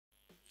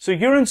So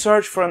you're in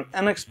search for an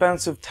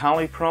inexpensive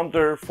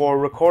teleprompter for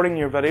recording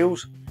your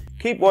videos?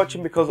 Keep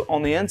watching, because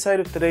on the inside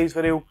of today's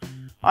video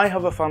I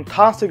have a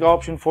fantastic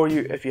option for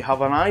you if you have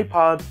an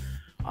iPad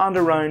and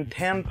around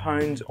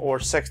 £10 or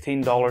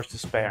 $16 to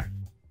spare.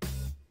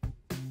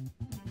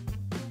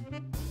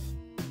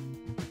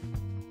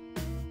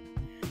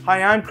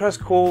 Hi, I'm Chris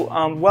Cole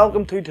and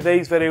welcome to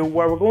today's video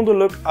where we're going to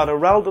look at a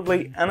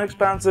relatively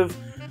inexpensive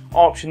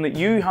option that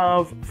you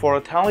have for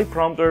a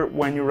teleprompter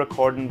when you're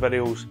recording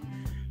videos.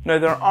 Now,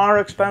 there are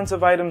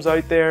expensive items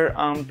out there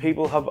and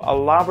people have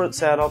elaborate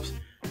setups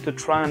to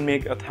try and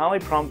make a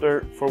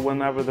teleprompter for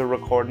whenever they're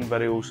recording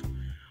videos.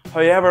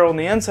 However, on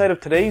the inside of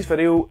today's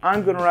video,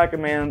 I'm going to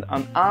recommend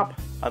an app,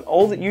 and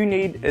all that you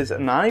need is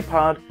an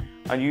iPad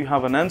and you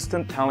have an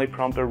instant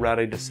teleprompter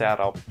ready to set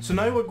up. So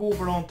now we'll go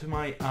over onto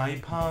my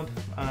iPad.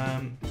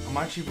 I'm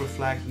actually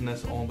reflecting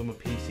this onto my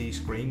PC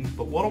screen,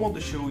 but what I want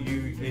to show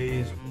you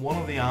is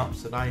one of the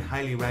apps that I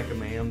highly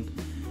recommend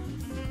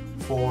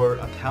for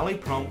a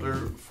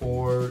teleprompter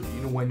for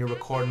when you're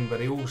recording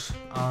videos.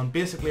 And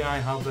basically I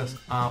have this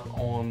app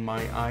on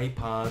my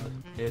iPad.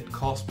 It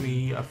cost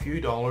me a few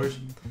dollars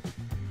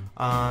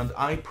and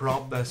I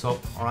prop this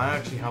up, or I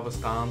actually have a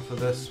stand for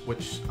this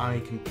which I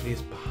can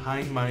place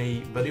behind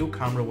my video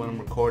camera when I'm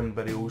recording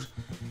videos,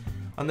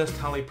 and this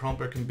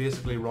teleprompter can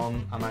basically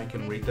run and I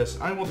can read this.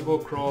 I want to go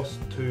across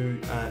to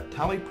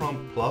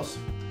Teleprompt Plus,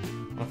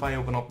 and if I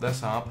open up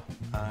this app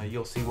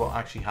you'll see what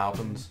actually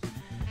happens.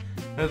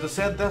 Now, as I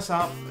said, this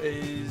app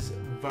is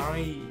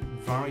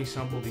very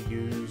simple to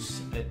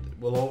use. It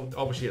will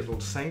obviously it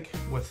will sync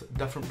with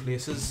different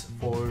places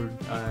for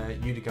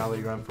you to gather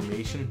your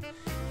information.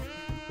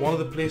 One of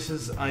the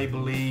places I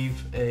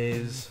believe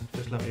is,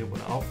 just let me open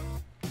it up.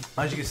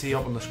 As you can see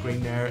up on the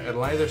screen there,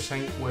 it'll either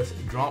sync with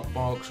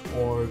Dropbox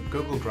or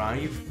Google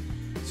Drive.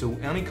 So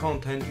any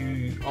content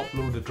you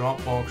upload to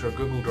Dropbox or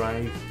Google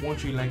Drive,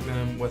 once you link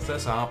them with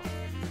this app,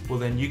 well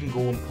then you can go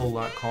and pull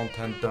that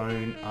content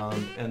down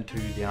and into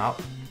the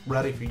app,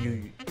 ready for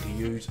you to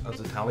use as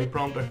a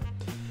teleprompter.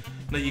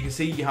 Now you can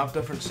see you have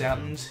different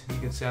settings. You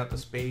can set the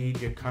speed,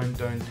 your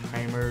countdown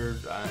timer,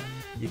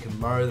 you can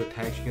mirror the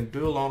text, you can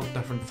do a lot of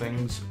different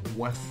things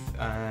with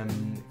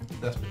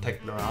this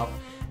particular app,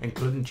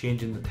 including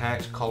changing the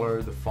text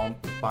color, the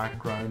font, the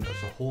background.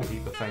 There's a whole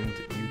heap of things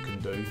that you can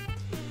do.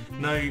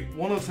 Now,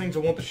 one of the things I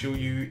want to show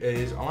you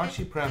is I'll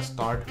actually press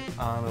start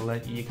and I'll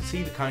let you can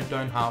see the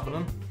countdown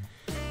happening.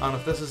 And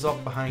if this is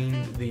up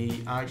behind the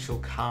actual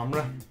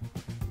camera,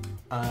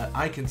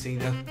 I can see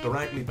this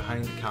directly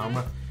behind the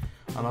camera,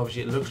 and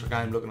obviously it looks like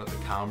I'm looking at the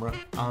camera,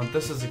 and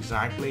this is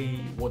exactly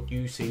what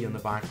you see in the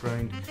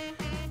background.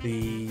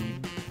 The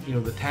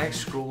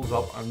text scrolls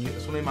up and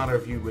it's only a matter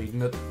of you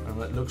reading it,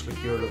 and it looks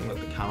like you're looking at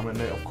the camera.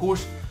 Now, of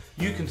course,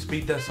 you can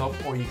speed this up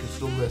or you can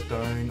slow this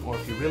down, or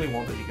if you really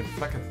want it, you can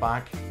flick it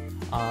back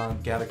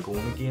and get it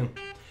going again.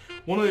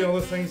 One of the other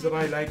things that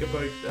I like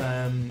about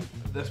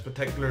this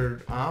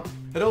particular app,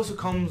 it also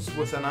comes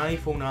with an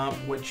iPhone app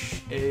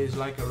which is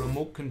like a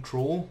remote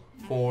control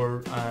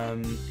for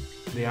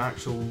the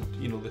actual,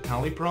 the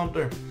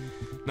teleprompter.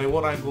 Now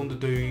what I'm going to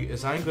do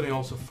is I'm going to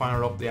also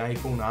fire up the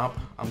iPhone app.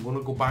 I'm going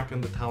to go back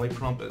into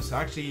Teleprompt. It's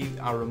actually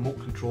a remote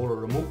control, or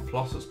Remote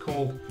Plus it's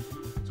called.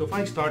 So if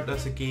I start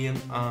this again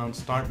and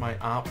start my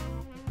app,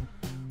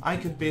 I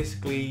can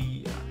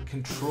basically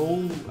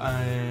control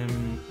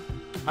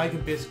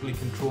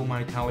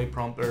my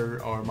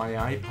teleprompter or my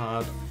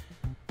iPad.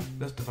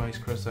 This device,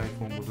 Chris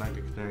iPhone, would like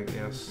to connect.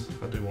 Yes,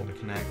 I do want to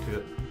connect to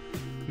it.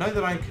 Now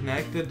that I'm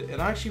connected, it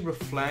actually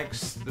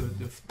reflects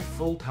the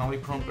full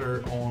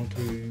teleprompter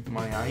onto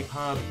my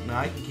iPad. Now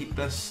I can keep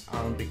this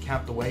and be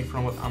kept away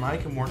from it, and I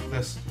can work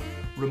this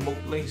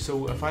remotely.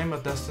 So if I'm a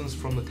distance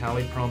from the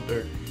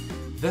teleprompter,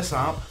 this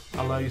app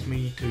allows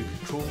me to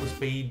control the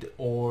speed,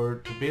 or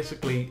to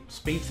basically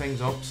speed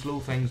things up, slow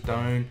things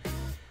down,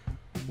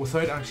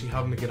 without actually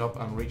having to get up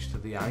and reach to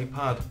the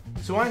iPad.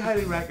 So I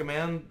highly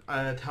recommend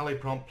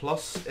Teleprompt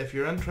Plus. If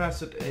you're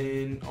interested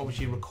in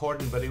obviously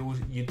recording videos,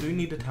 you do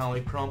need a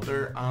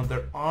teleprompter, and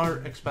there are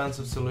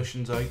expensive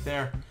solutions out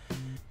there.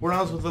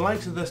 Whereas with the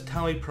likes of this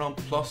Teleprompt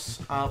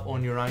Plus app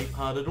on your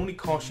iPad, it only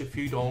costs you a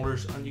few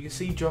dollars, and you can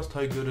see just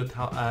how good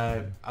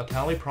a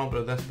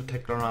teleprompter this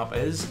particular app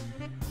is.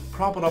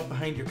 Prop it up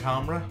behind your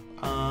camera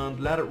and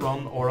let it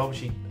run, or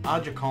obviously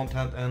add your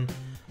content in.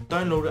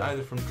 Download it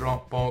either from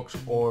Dropbox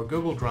or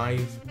Google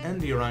Drive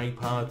into your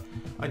iPad,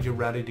 and you're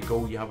ready to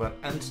go. You have an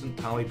instant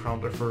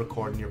teleprompter for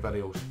recording your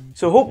videos.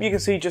 So I hope you can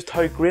see just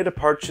how great a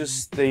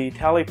purchase the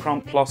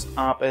Teleprompt Plus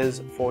app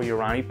is for your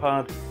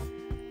iPad.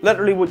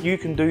 Literally what you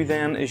can do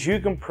then is you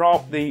can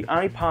prop the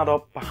iPad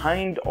up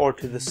behind or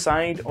to the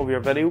side of your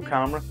video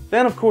camera.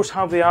 Then of course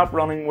have the app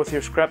running with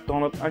your script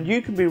on it, and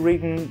you can be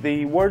reading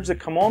the words that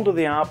come onto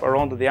the app or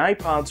onto the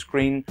iPad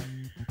screen,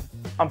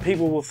 and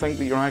people will think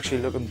that you're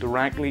actually looking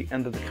directly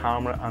into the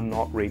camera and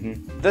not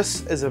reading.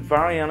 This is a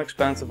very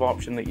inexpensive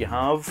option that you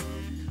have.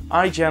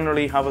 I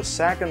generally have a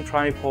second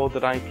tripod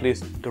that I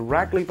place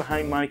directly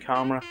behind my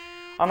camera,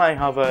 and I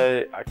have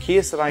a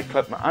case that I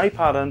clip my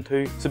iPad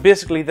into. So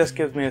basically this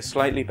gives me a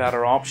slightly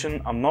better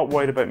option. I'm not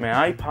worried about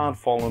my iPad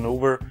falling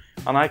over,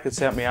 and I could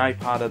set my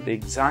iPad at the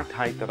exact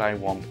height that I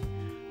want.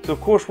 So of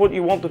course what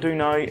you want to do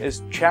now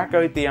is check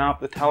out the app,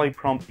 the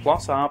Teleprompt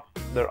Plus app.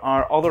 There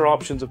are other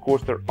options, of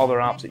course there are other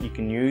apps that you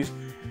can use,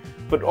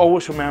 but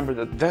always remember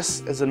that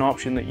this is an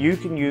option that you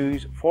can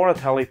use for a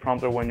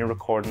teleprompter when you're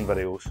recording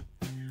videos.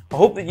 I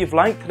hope that you've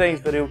liked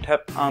today's video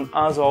tip, and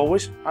as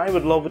always, I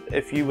would love it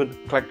if you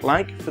would click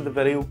like for the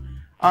video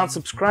and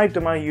subscribe to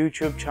my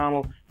YouTube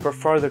channel for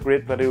further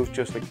great videos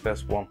just like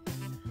this one.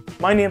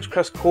 My name's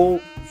Chris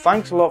Cole,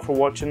 thanks a lot for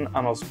watching,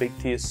 and I'll speak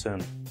to you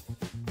soon.